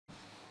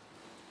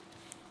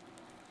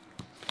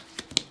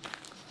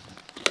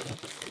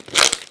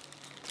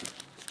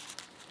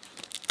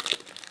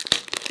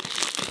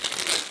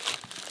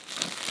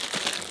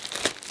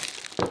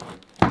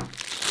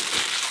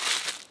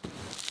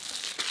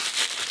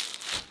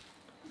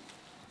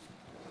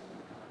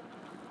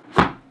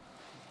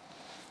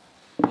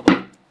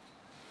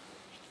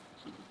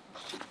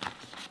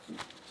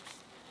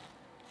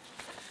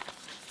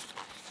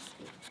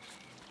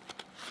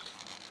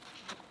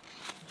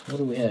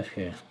do we have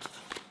here?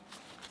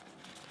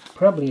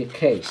 Probably a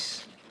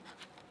case.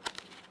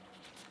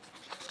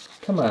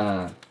 Come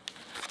on.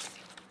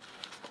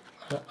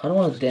 I don't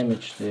want to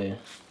damage the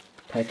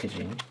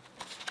packaging.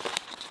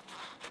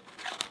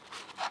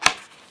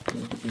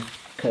 Need to be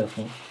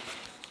careful.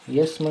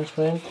 Yes, my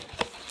friend,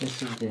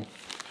 this is the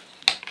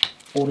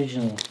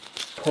original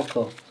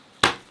POCO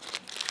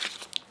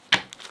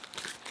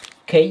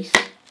case.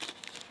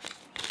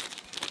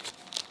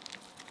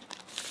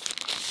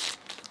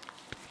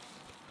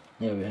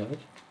 There we have it.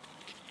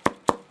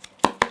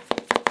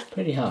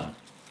 Pretty hard.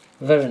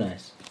 Very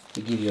nice.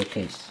 We give you a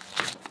case.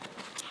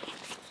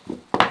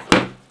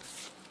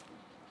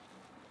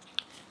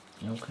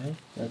 Okay,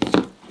 let's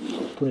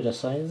put it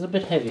aside. It's a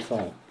bit heavy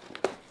phone.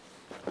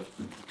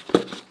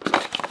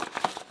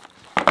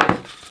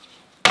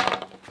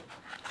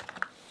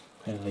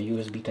 I have a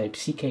USB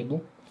Type-C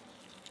cable,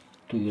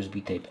 to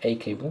USB Type-A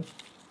cable.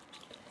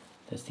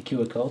 That's the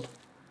QR code.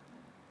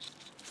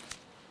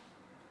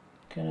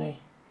 Can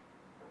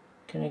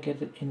I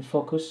get it in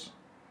focus?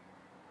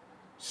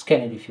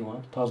 Scan it if you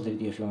want. Pause the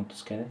video if you want to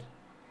scan it.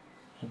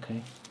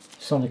 Okay.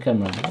 It's on the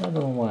camera. I don't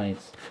know why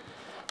it's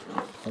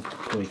not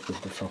quick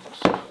with the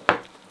focus.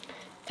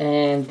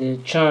 And the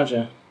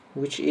charger,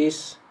 which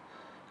is,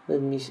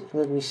 let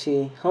me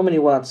see, how many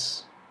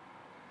watts?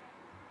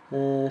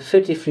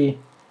 33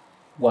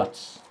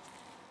 watts.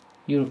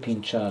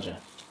 European charger.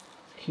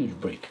 Huge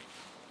brick.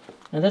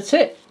 And that's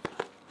it.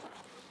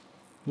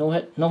 No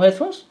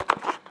headphones?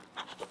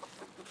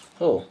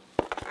 Oh,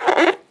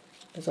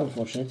 that's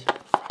unfortunate.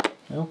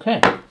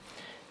 Okay,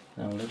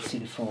 now let's see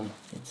the phone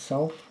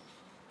itself.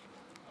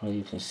 As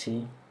you can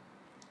see,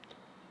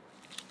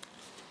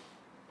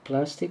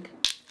 plastic.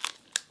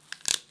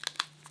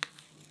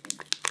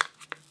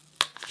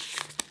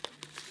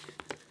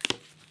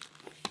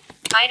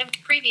 Item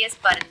previous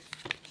button.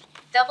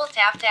 Double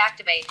tap to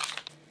activate.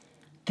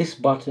 This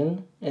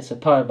button is a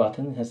power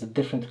button. It has a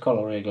different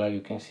color regler,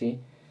 you can see.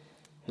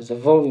 There's the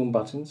volume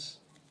buttons.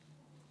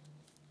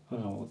 I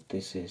don't know what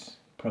this is.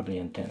 Probably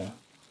antenna.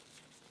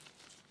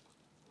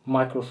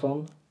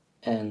 Microphone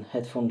and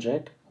headphone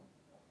jack.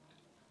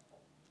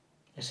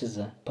 This is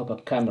a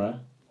pop-up camera.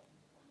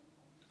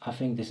 I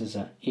think this is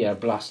a ear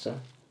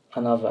blaster.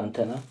 Another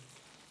antenna.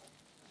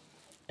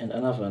 And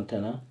another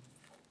antenna.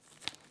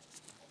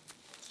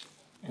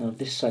 And on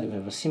this side we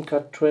have a SIM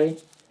card tray,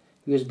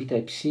 USB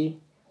Type-C,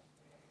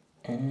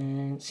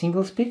 and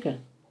single speaker.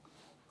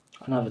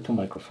 Another 2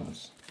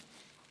 microphones.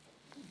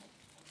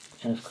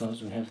 And of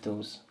course we have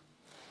those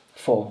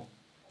 4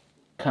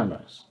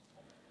 cameras.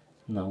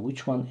 Now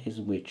which one is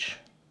which?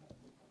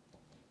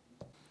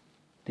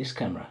 This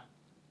camera,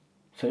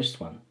 first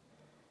one,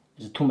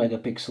 is a 2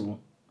 megapixel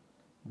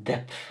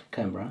depth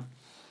camera.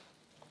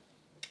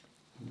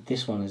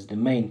 This one is the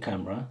main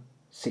camera,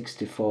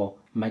 64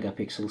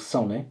 megapixel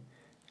Sony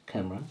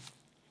camera.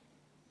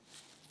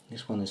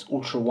 This one is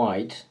ultra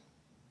wide,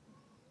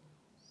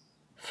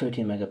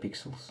 13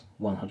 megapixels,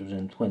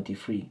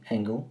 123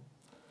 angle.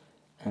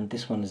 And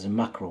this one is a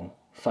macro,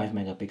 5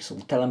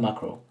 megapixel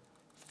telemacro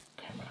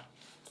camera.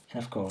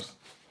 And of course,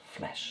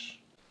 flash.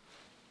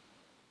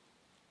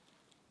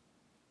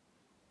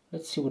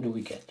 Let's see what do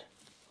we get.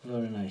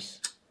 Very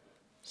nice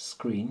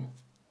screen.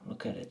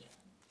 Look at it.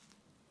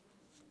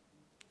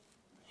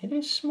 It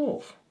is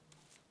smooth.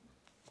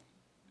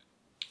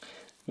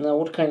 Now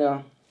what kind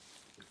of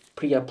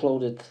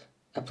pre-uploaded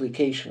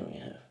application we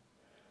have?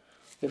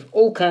 We have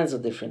all kinds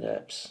of different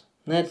apps.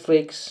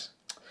 Netflix,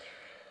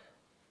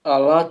 a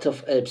lot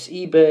of apps,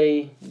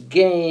 eBay,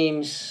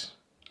 games,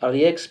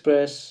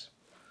 AliExpress,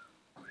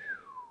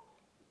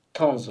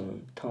 tons of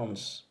them,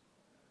 tons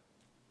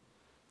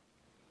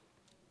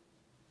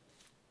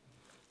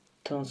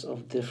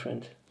of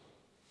different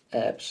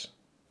apps.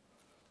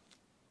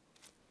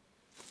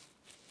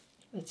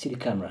 Let's see the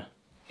camera.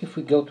 If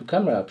we go to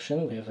camera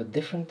option, we have a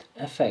different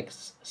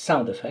effects,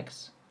 sound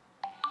effects.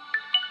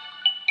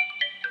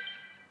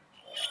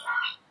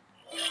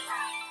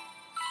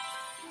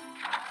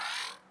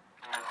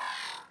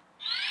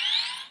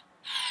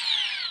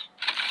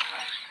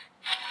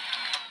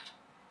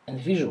 And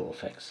visual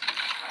effects.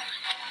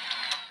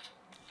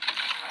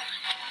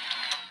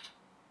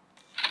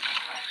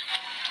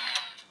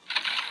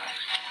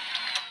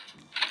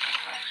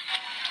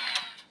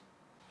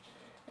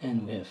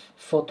 And we have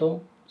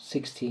photo,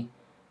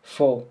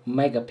 64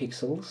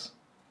 megapixels,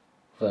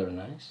 very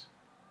nice.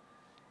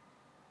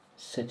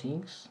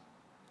 Settings,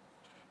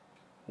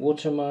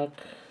 watermark,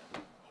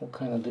 all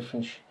kind of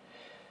different.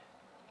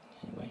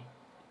 Anyway,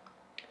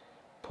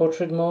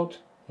 portrait mode,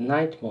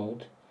 night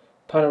mode,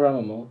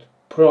 panorama mode,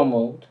 pro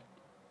mode,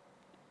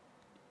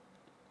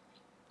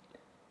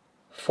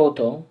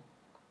 photo.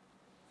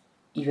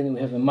 Even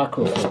we have a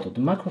macro photo. The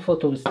macro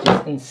photo is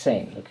just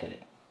insane. Look at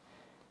it.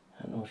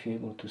 I don't know if you're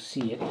able to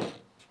see it,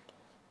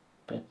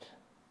 but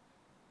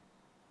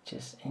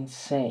just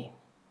insane.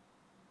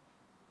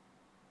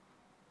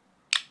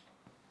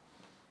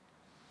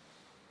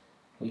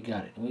 We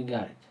got it, we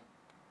got it.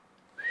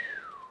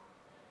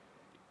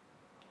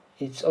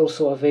 It's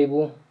also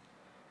available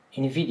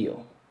in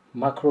video,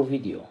 macro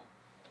video.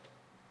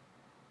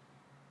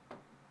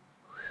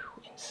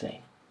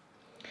 Insane.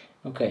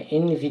 Okay,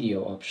 in the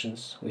video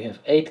options we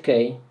have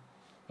 8K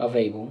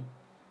available,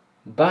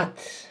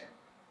 but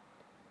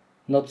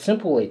not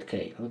simple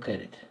 8K. Look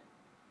at it.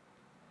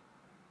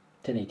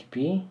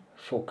 1080p,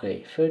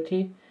 4K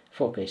 30,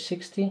 4K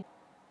 60,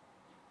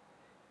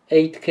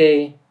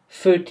 8K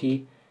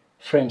 30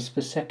 frames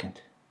per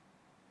second.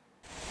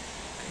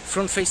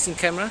 Front facing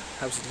camera,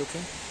 how's it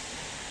looking?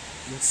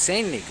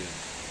 Insanely good.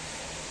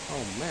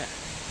 Oh man.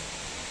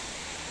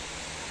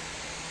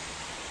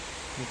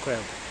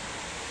 Incredible.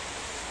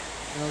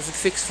 Now is it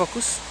fixed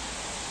focus?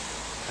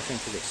 I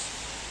think it is.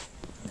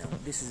 Now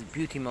this is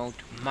beauty mode,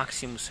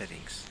 maximum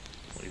settings.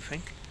 What do you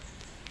think?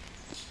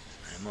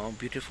 Am I more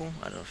beautiful?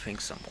 I don't think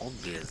so.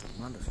 Obvious.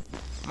 Wonderful.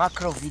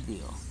 Macro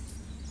video.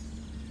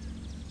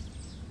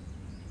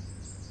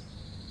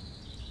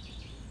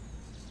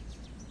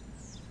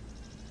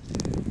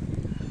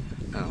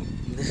 Oh,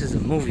 this is a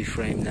movie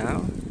frame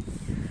now.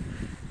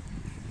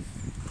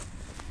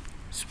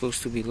 It's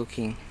supposed to be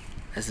looking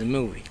as a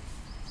movie.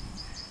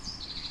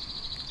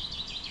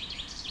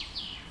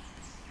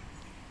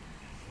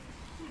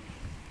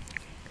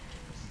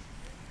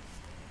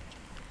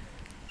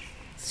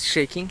 It's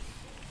shaking.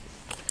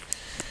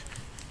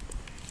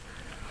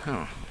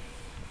 Oh.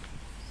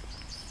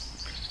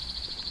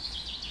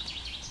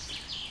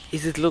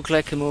 Does it look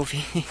like a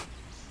movie?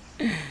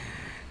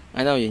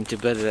 I know you're into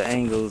better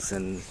angles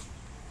and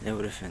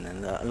everything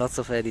and lots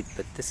of edit,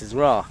 but this is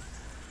raw.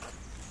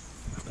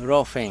 A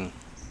raw thing.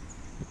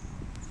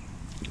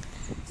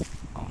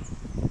 Oh,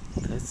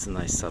 that's a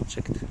nice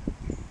subject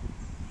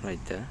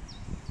right there.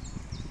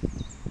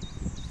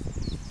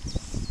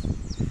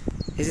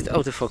 Is it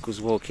autofocus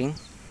working?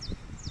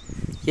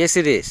 Yes,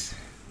 it is.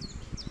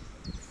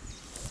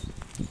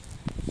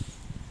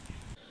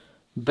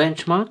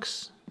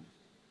 Benchmarks.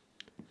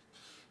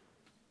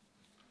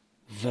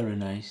 Very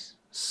nice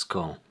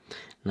score.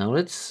 Now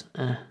let's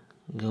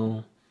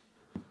go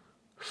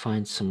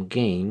find some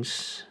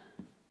games.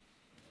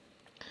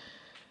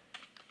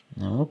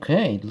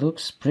 Okay, it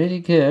looks pretty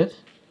good.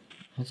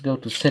 Let's go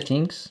to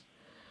settings.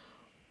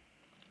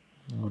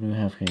 What do we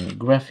have here?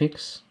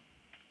 Graphics,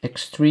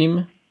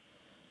 extreme,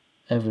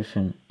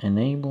 everything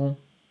enable.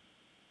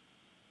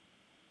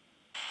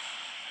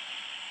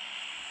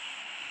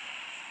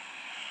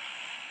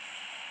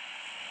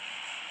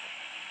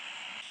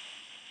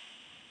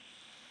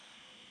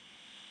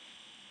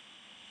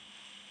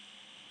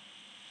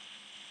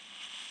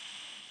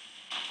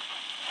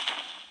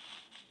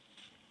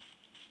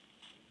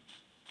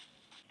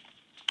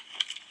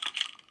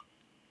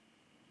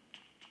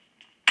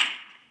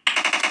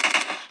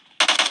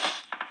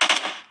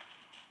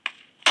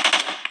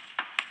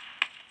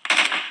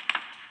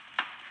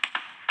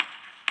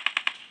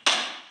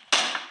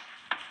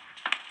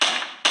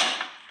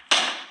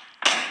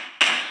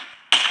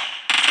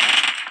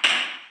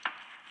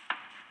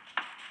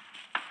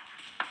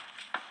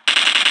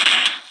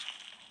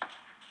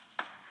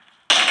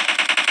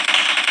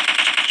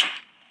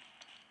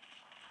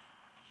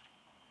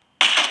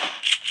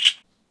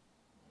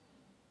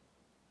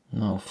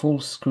 Now full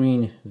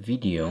screen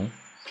video.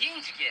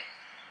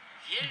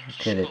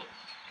 Look at it.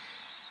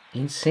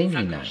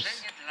 Insanely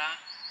nice.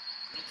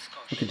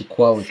 Look at the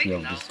quality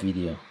of this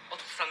video.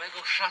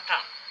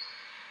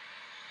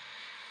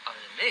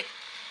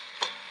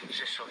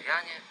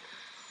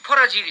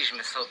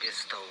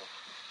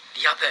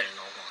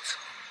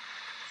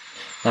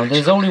 Now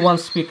there's only one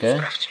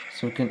speaker,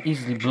 so we can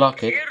easily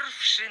block it.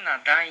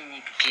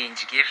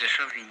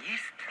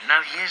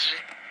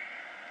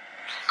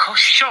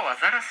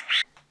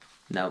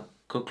 Now,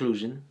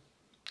 conclusion.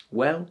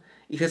 Well,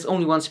 it has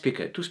only one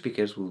speaker. Two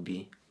speakers will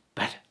be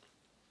better.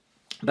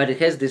 But it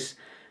has this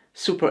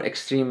super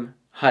extreme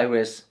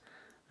high-res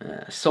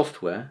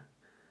software,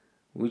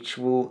 which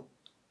will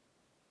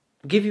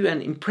give you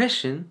an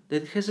impression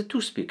that it has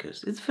two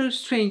speakers. It's very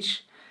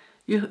strange.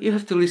 You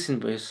have to listen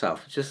by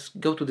yourself. Just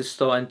go to the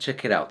store and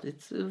check it out.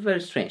 It's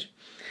very strange,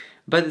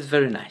 but it's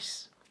very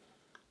nice.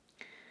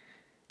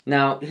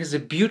 Now, it has a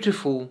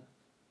beautiful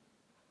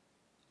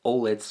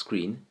OLED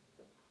screen.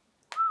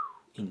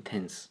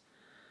 Intense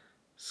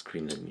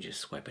screen. Let me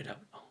just swipe it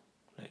up. Oh,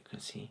 like you can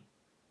see.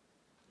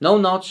 No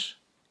notch,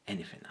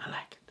 anything. I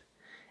like it.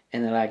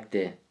 And I like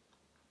the...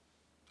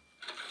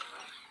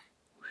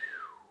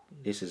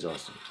 This is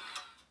awesome.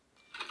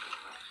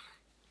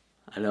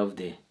 I love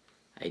the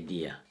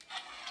idea.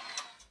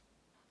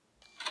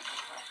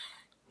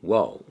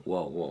 Whoa,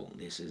 whoa, whoa.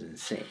 This is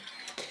insane.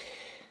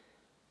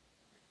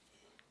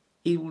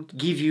 It would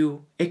give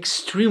you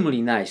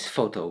extremely nice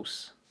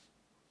photos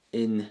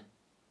in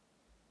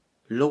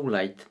low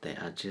light. They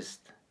are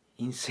just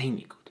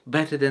insanely good.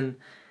 Better than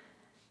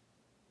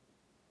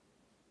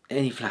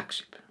any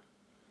flagship.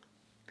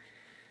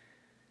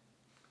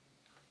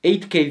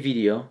 8K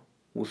video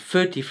with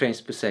 30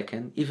 frames per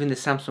second. Even the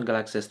Samsung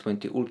Galaxy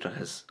S20 Ultra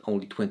has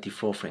only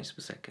 24 frames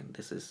per second.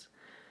 This is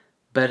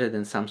better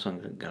than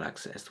Samsung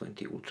Galaxy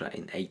S20 Ultra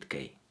in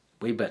 8K.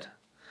 Way better.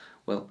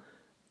 Well,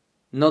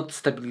 Not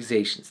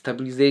stabilization.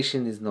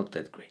 Stabilization is not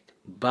that great,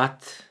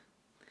 but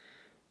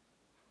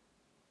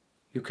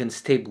you can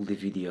stable the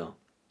video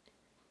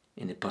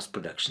in the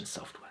post-production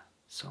software,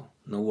 so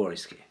no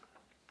worries here.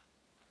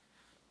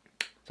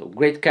 So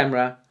great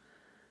camera,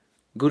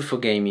 good for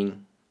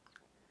gaming,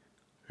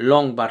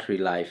 long battery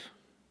life.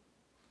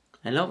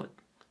 I love it.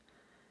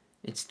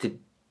 It's the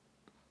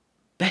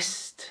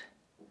best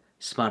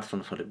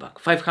smartphone for the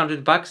buck.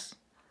 $500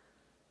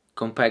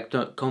 compared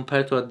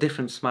to a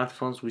different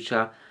smartphones which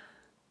are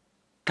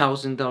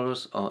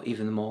 $1,000 or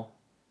even more.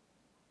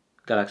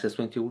 Galaxy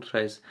S20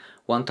 Ultra is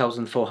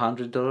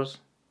 $1,400,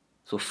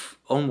 so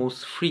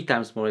almost 3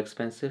 times more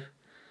expensive.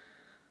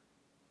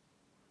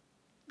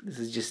 This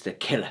is just a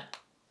killer.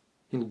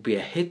 It will be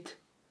a hit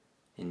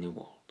in the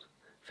world.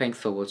 Thanks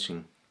for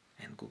watching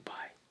and goodbye.